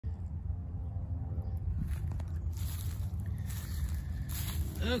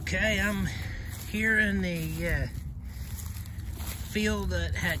Okay, I'm here in the field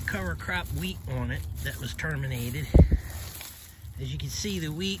that had cover crop wheat on it that was terminated. As you can see,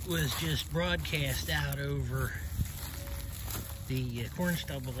 the wheat was just broadcast out over the corn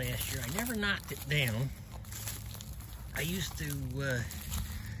stubble last year. I never knocked it down. I used to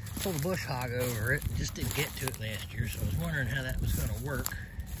pull the bush hog over it. Just didn't get to it last year, so I was wondering how that was going to work.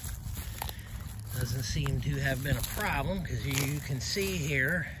 Doesn't seem to have been a problem, because you can see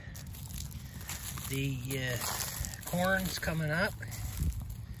here the corn's coming up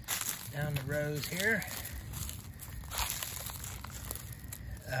down the rows here.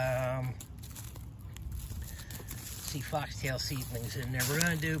 See foxtail seedlings in there. We're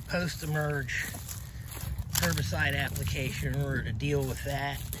going to do post-emerge herbicide application in order to deal with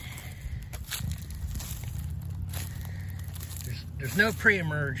that. There's no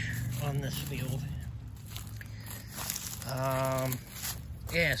pre-emerge on this field.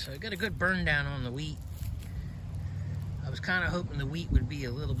 Yeah, so I got a good burn down on the wheat. I was kind of hoping the wheat would be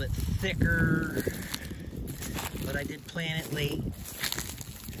a little bit thicker, but I did plant it late,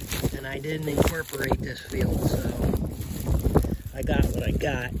 and I didn't incorporate this field, so I got what I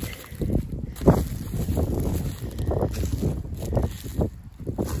got.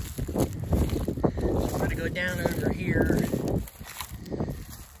 So I'm going to go down over here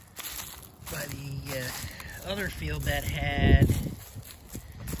by the other field that had,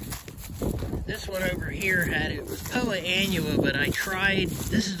 this one over here had, it was Poa annua, but I tried,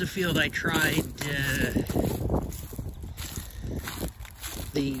 this is the field I tried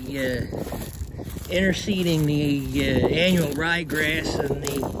the interseeding the annual ryegrass and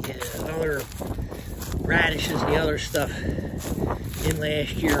the other radishes, the other stuff in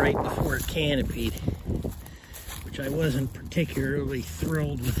last year right before it canopied, which I wasn't particularly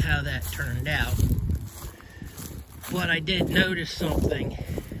thrilled with how that turned out. But I did notice something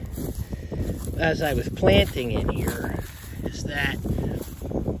as I was planting in here, is that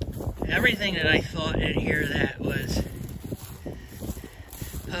everything that I thought in here that was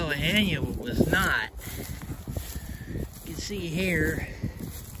Poa annua was not. You can see here,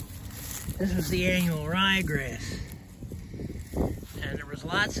 this was the annual ryegrass, and there was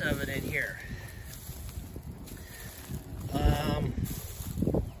lots of it in here.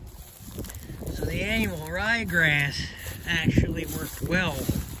 So the annual ryegrass actually worked well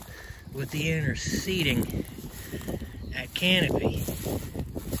with the interseeding at canopy.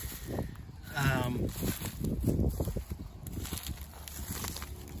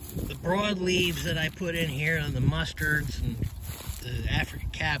 The broadleaves that I put in here, and the mustards and the African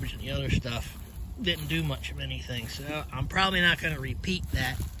cabbage and the other stuff, didn't do much of anything, so I'm probably not going to repeat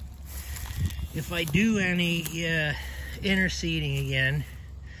that. If I do any interseeding again,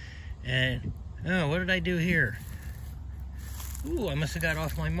 and oh, what did I do here? Ooh, I must have got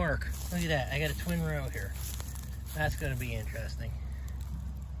off my mark. Look at that, I got a twin row here. That's going to be interesting.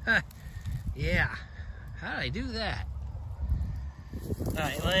 Huh. Yeah, how did I do that?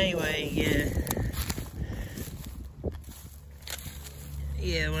 Alright, well anyway,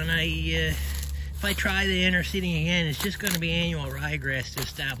 yeah, when if I try the interseeding again, it's just going to be annual ryegrass to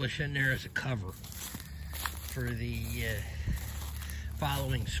establish in there as a cover for the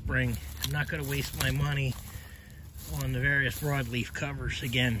following spring. I'm not going to waste my money on the various broadleaf covers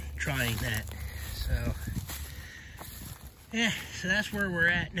again, trying that. So, yeah, so that's where we're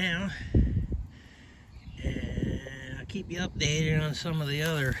at now. And I'll keep you updated on some of the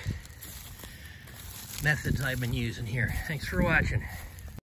other methods I've been using here. Thanks for watching.